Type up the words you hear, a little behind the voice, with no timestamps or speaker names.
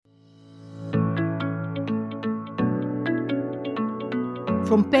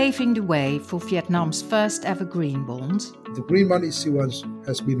From paving the way for Vietnam's first ever green bond, the green bond issuance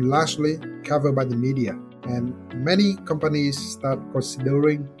has been largely covered by the media, and many companies start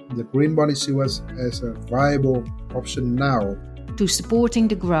considering the green bond issuance as a viable option now, to supporting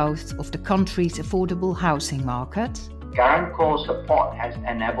the growth of the country's affordable housing market. Garanco support has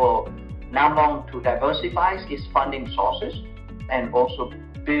enabled Nam Long to diversify its funding sources and also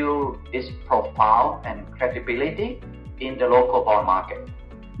build its profile and credibility in the local bond market.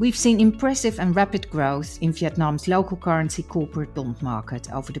 We've seen impressive and rapid growth in Vietnam's local currency corporate bond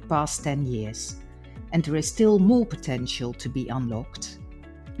market over the past 10 years, and there is still more potential to be unlocked.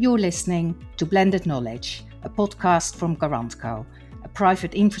 You're listening to Blended Knowledge, a podcast from Garantco, a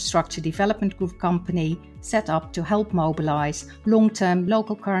private infrastructure development group company set up to help mobilize long-term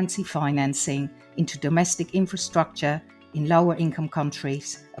local currency financing into domestic infrastructure in lower-income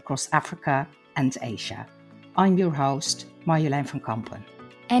countries across Africa and Asia. I'm your host, Marjolein van Kampen.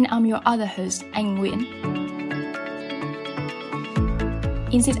 And I'm your other host, Anh Nguyen.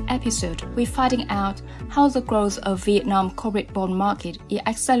 In this episode, we're finding out how the growth of Vietnam corporate bond market is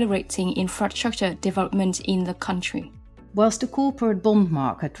accelerating infrastructure development in the country. Whilst the corporate bond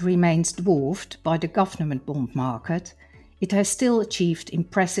market remains dwarfed by the government bond market, it has still achieved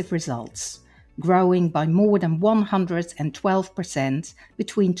impressive results, growing by more than 112%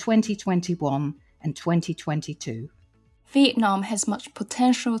 between 2021 and 2022. Vietnam has much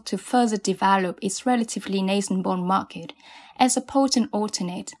potential to further develop its relatively nascent bond market as a potent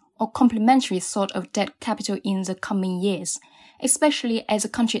alternate or complementary sort of debt capital in the coming years, especially as the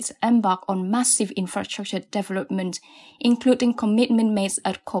countries embark on massive infrastructure development, including commitment made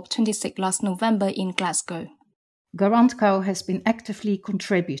at COP26 last November in Glasgow. Garantco has been actively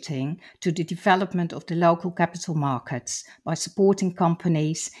contributing to the development of the local capital markets by supporting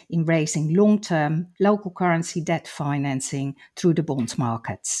companies in raising long-term local currency debt financing through the bond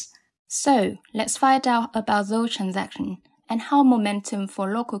markets. So, let's find out about those transactions and how momentum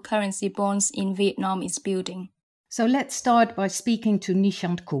for local currency bonds in Vietnam is building. So let's start by speaking to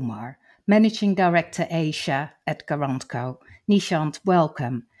Nishant Kumar, Managing Director Asia at Garantco. Nishant,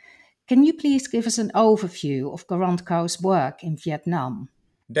 welcome. Can you please give us an overview of Garantco's work in Vietnam?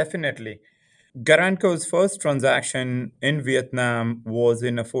 Definitely. Garantco's first transaction in Vietnam was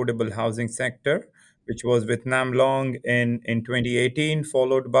in affordable housing sector, which was with Nam Long in 2018,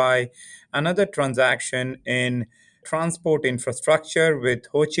 followed by another transaction in transport infrastructure with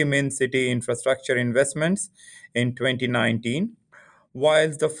Ho Chi Minh City Infrastructure Investments in 2019.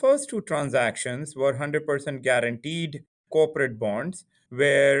 While the first two transactions were 100% guaranteed corporate bonds,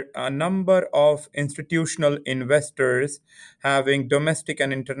 where a number of institutional investors having domestic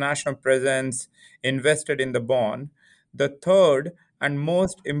and international presence invested in the bond. The third and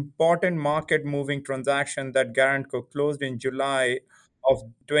most important market-moving transaction that Garantco closed in July of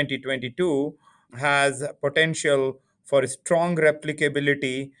 2022 has potential for strong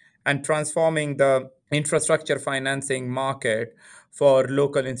replicability and transforming the infrastructure financing market for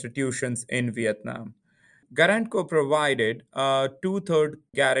local institutions in Vietnam. Garantco provided a 2/3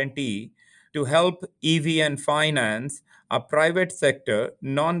 guarantee to help EVN Finance, a private sector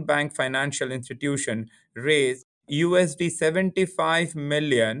non-bank financial institution, raise USD 75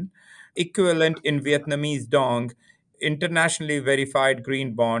 million equivalent in Vietnamese dong, internationally verified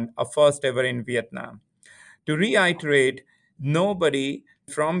green bond, a first ever in Vietnam. To reiterate, nobody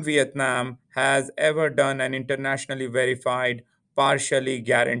from Vietnam has ever done an internationally verified, partially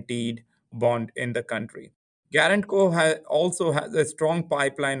guaranteed bond in the country. Garantco also has a strong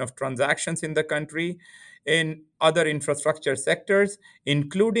pipeline of transactions in the country in other infrastructure sectors,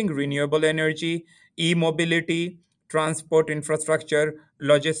 including renewable energy, e-mobility, transport infrastructure,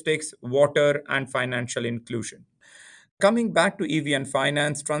 logistics, water, and financial inclusion. Coming back to EVN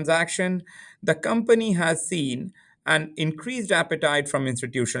Finance transaction, the company has seen an increased appetite from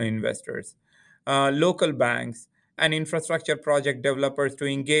institutional investors, local banks, and infrastructure project developers to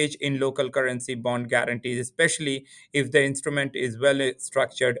engage in local currency bond guarantees, especially if the instrument is well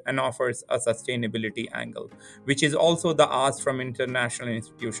structured and offers a sustainability angle, which is also the ask from international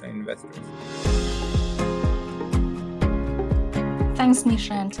institutional investors. Thanks,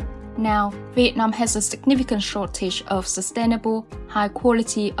 Nishant. Now, Vietnam has a significant shortage of sustainable,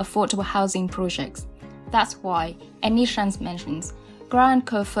 high-quality, affordable housing projects. That's why, as Nishant mentions,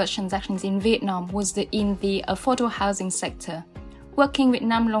 Garantco's first transactions in Vietnam was in the affordable housing sector, working with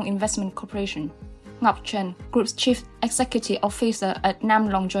Nam Long Investment Corporation. Ngọc Trân, Group's Chief Executive Officer at Nam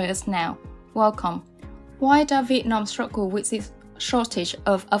Long, joins us now. Welcome. Why does Vietnam struggle with this shortage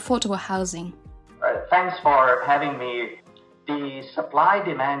of affordable housing? Thanks for having me. The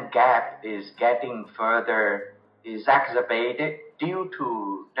supply-demand gap is getting further exacerbated due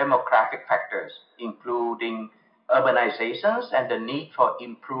to demographic factors, including urbanizations and the need for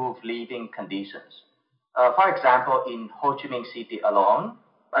improved living conditions. For example, in Ho Chi Minh City alone,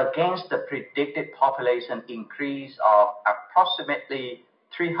 against the predicted population increase of approximately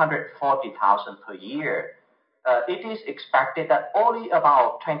 340,000 per year, it is expected that only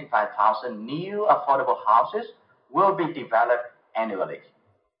about 25,000 new affordable houses will be developed annually.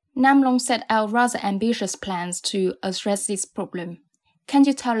 Nam Long set out rather ambitious plans to address this problem. Can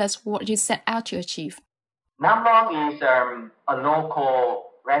you tell us what you set out to achieve? Nam Long is a local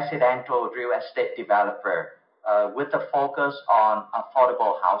residential real estate developer with a focus on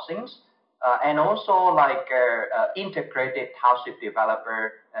affordable housings and also integrated township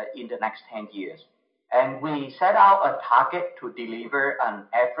developer in the next 10 years. And we set out a target to deliver an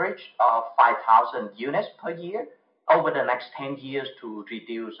average of 5,000 units per year over the next 10 years to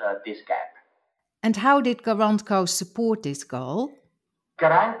reduce this gap. And how did Garantco support this goal?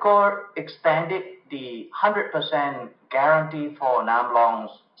 Garantco extended the 100% guarantee for Nam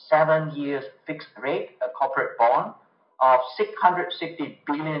Long's 7 years fixed rate corporate bond of 660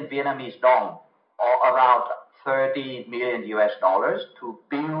 billion Vietnamese dong, or around 30 million US dollars, to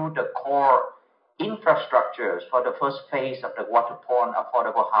build the core infrastructures for the first phase of the Waterpond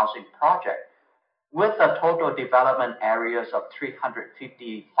Affordable Housing Project, with a total development areas of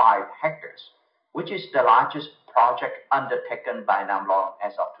 355 hectares, which is the largest project undertaken by Nam Long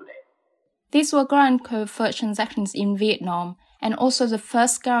as of today. These were Garantco first transactions in Vietnam and also the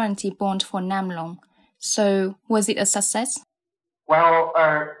first guarantee bond for Nam Long. So, was it a success? Well,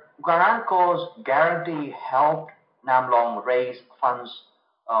 Garantco's guarantee helped Nam Long raise funds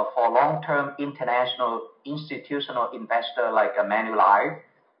for long-term international institutional investor like Manulife,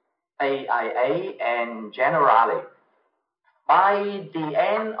 AIA, and Generali. By the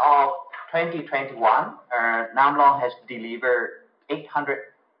end of 2021, Nam Long has delivered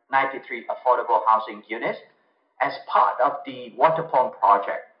 893 affordable housing units as part of the Waterpond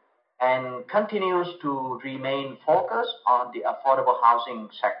project and continues to remain focused on the affordable housing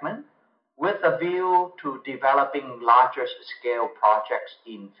segment with a view to developing larger scale projects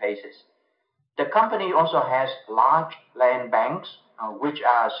in phases. The company also has large land banks which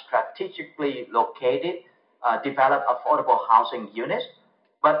are strategically located, develop affordable housing units,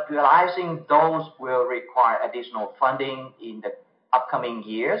 but realizing those will require additional funding in the upcoming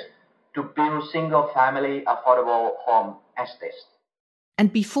years to build single-family affordable home estates.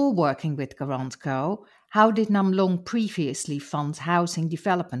 And before working with Garantco, how did Nam Long previously fund housing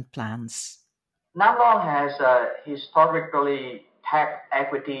development plans? Nam Long has historically tapped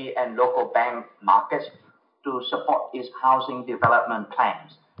equity and local bank markets to support its housing development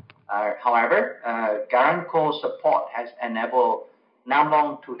plans. However, Garantco support has enabled Nam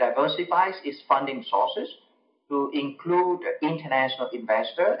Long to diversify its funding sources to include international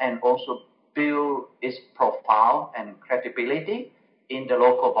investors and also build its profile and credibility in the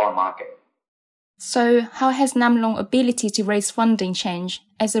local bond market. So, how has Nam Long's ability to raise funding changed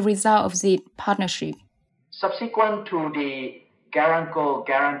as a result of the partnership? Subsequent to the Garantco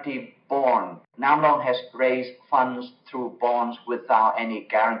guarantee bond, Nam Long has raised funds through bonds without any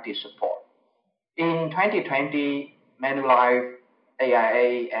guarantee support. In 2020, Manulife,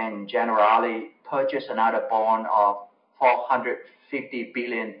 AIA, and Generali purchased another bond of 450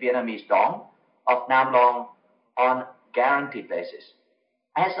 billion Vietnamese dong of Nam Long on guarantee basis.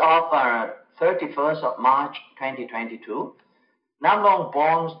 As of 31st of March 2022, Nam Long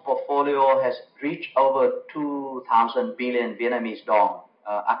bonds portfolio has reached over 2,000 billion Vietnamese dong,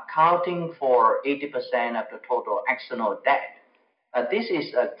 accounting for 80% of the total external debt. This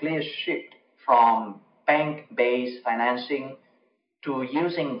is a clear shift from bank-based financing to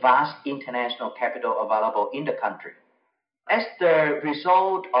using vast international capital available in the country. As the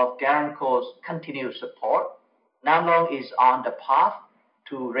result of Garantco's continued support, Nam Long is on the path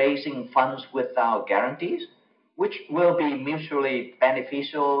to raising funds without guarantees, which will be mutually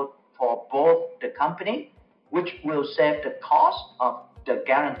beneficial for both the company, which will save the cost of the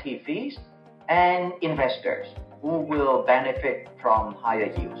guarantee fees, and investors, who will benefit from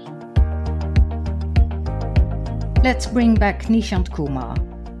higher yields. Let's bring back Nishant Kumar.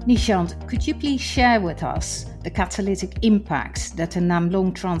 Nishant, could you please share with us the catalytic impacts that the Nam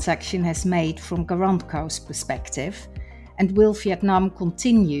Long transaction has made from Garantco's perspective? And will Vietnam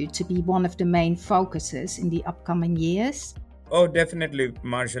continue to be one of the main focuses in the upcoming years? Oh, definitely,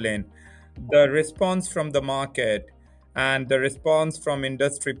 Marjolaine. The response from the market and the response from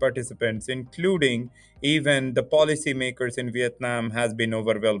industry participants, including even the policymakers in Vietnam, has been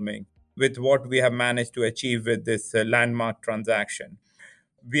overwhelming with what we have managed to achieve with this landmark transaction.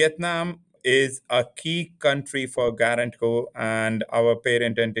 Vietnam is a key country for Guaranco and our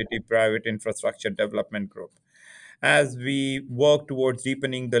parent entity, Private Infrastructure Development Group, as we work towards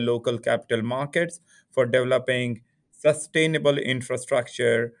deepening the local capital markets for developing sustainable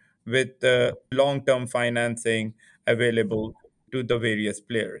infrastructure with long term financing available to the various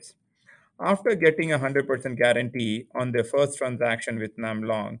players. After getting a 100% guarantee on their first transaction with Nam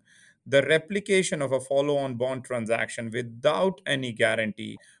Long, the replication of a follow on bond transaction without any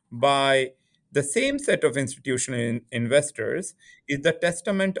guarantee by the same set of institutional investors is the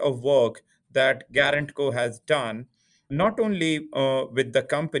testament of work that Guarantco has done, not only with the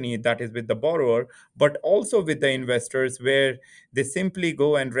company, that is with the borrower, but also with the investors, where they simply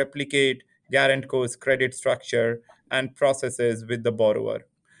go and replicate Guarantco's credit structure and processes with the borrower.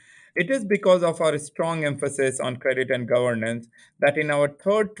 It is because of our strong emphasis on credit and governance that in our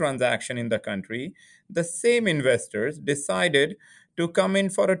third transaction in the country, the same investors decided to come in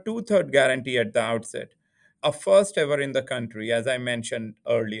for a two-third guarantee at the outset, a first ever in the country, as I mentioned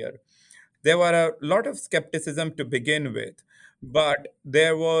earlier. There were a lot of skepticism to begin with, but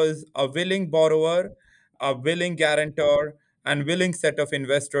there was a willing borrower, a willing guarantor, and willing set of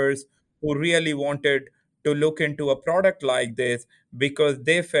investors who really wanted to look into a product like this because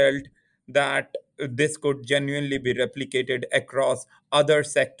they felt that this could genuinely be replicated across other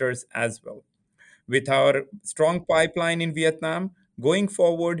sectors as well. With our strong pipeline in Vietnam, going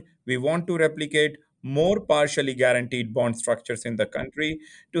forward, we want to replicate more partially guaranteed bond structures in the country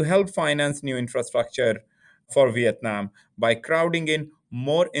to help finance new infrastructure for Vietnam by crowding in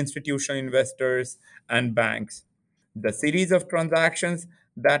more institutional investors and banks. The series of transactions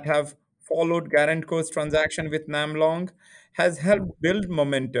that have followed Guarantco's transaction with Nam Long has helped build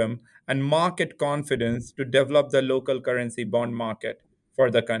momentum and market confidence to develop the local currency bond market for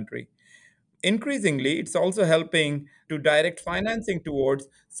the country. Increasingly, it's also helping to direct financing towards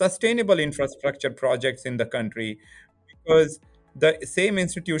sustainable infrastructure projects in the country because the same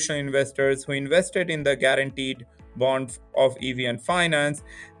institutional investors who invested in the guaranteed bond of EVN Finance,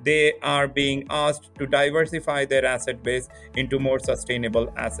 they are being asked to diversify their asset base into more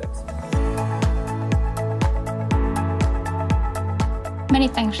sustainable assets. Many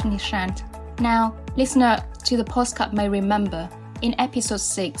thanks, Nishant. Now, listener to the postcard may remember, in episode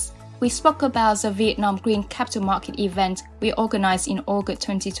 6, we spoke about the Vietnam Green Capital Market event we organized in August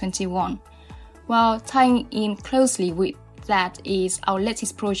 2021. While tying in closely with that is our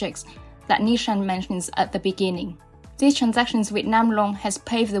latest projects that Nishant mentions at the beginning. These transactions with Nam Long has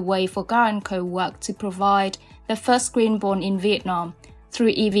paved the way for Guarantco work to provide the first green bond in Vietnam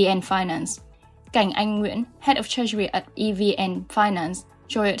through EVN Finance. Cảnh Anh Nguyen, Head of Treasury at EVN Finance,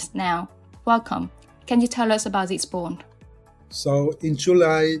 joins us now. Welcome. Can you tell us about this bond? So in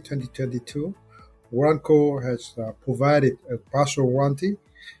July 2022, Guarantco has provided a partial warranty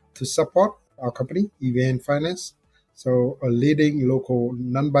to support our company, EVN Finance, so a leading local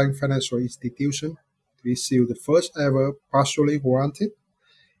non-bank financial institution to issue the first ever partially warranted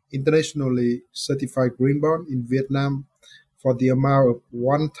internationally certified green bond in Vietnam for the amount of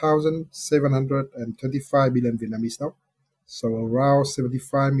 1,725 billion Vietnamese đồng, so around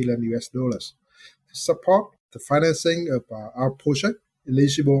 75 million US dollars, to support the financing of our project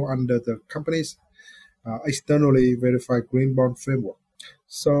eligible under the company's externally verified green bond framework.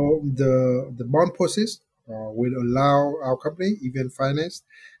 So the bond process will allow our company, EVN Finance,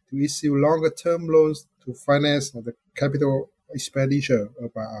 to issue longer term loans to finance the capital expenditure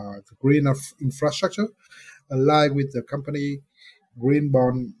of the green infrastructure aligned with the company green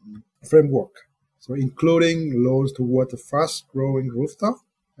bond framework. So including loans toward the fast growing rooftop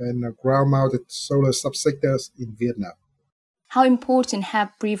and ground-mounted solar subsectors in Vietnam. How important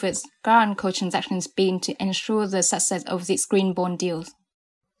have previous Guarantco transactions been to ensure the success of these green bond deals?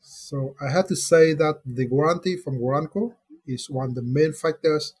 So I have to say that the guarantee from Guarantco is one of the main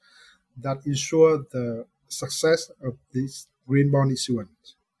factors that ensure the success of this green bond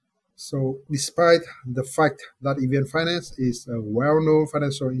issuance. So despite the fact that EVN Finance is a well-known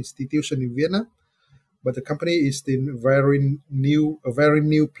financial institution in Vietnam, but the company is still a very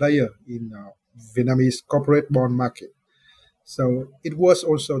new player in Vietnamese corporate bond market. So it was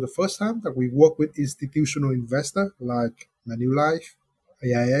also the first time that we worked with institutional investors like Manulife,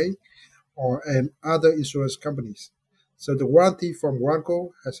 AIA, and other insurance companies. So the warranty from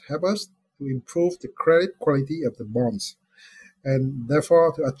Guarantco has helped us to improve the credit quality of the bonds and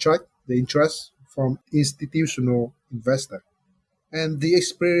therefore to attract the interest from institutional investors. And the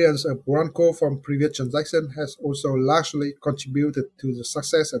experience of Guarantco from previous transactions has also largely contributed to the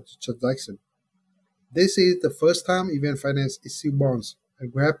success of the transaction. This is the first time EVN Finance issue bonds,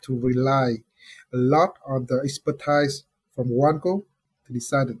 and we have to rely a lot on the expertise from Guarantco to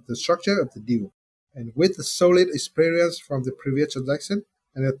decide the structure of the deal. And with the solid experience from the previous transaction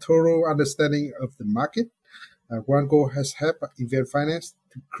and a thorough understanding of the market, GrandCo has helped Invent Finance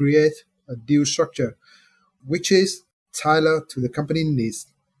to create a deal structure which is tailored to the company needs,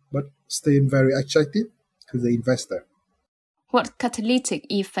 but still very attractive to the investor. What catalytic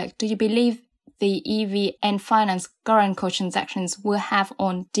effect do you believe the EVN Finance GrandCo transactions will have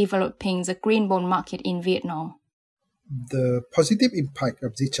on developing the green bond market in Vietnam? The positive impact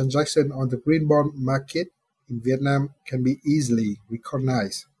of the transaction on the green bond market in Vietnam can be easily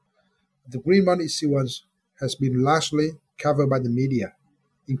recognized. The green bond issuance has been largely covered by the media,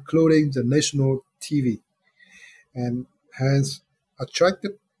 including the national TV, and hence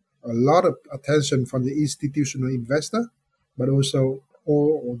attracted a lot of attention from the institutional investor, but also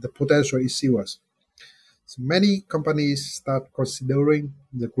all the potential issuers. So many companies start considering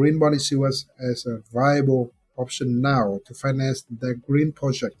the green bond issuance as a viable option now to finance their green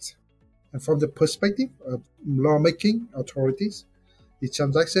projects. And from the perspective of lawmaking authorities, the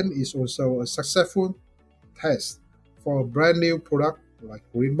transaction is also a successful test for a brand new product like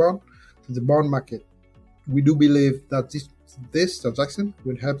green bond to the bond market. We do believe that this transaction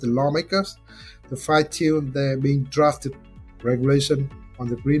will help the lawmakers to fine-tune their being drafted regulation on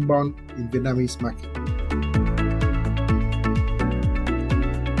the green bond in Vietnamese market.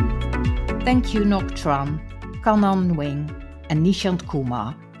 Thank you Ngoc Tran, Can-Anh Nguyen and Nishant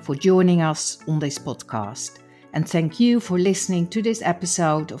Kumar for joining us on this podcast. And thank you for listening to this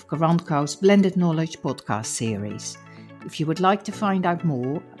episode of GrandCo's Blended Knowledge podcast series. If you would like to find out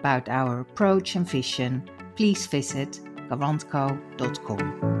more about our approach and vision, please visit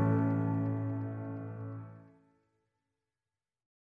grandco.com.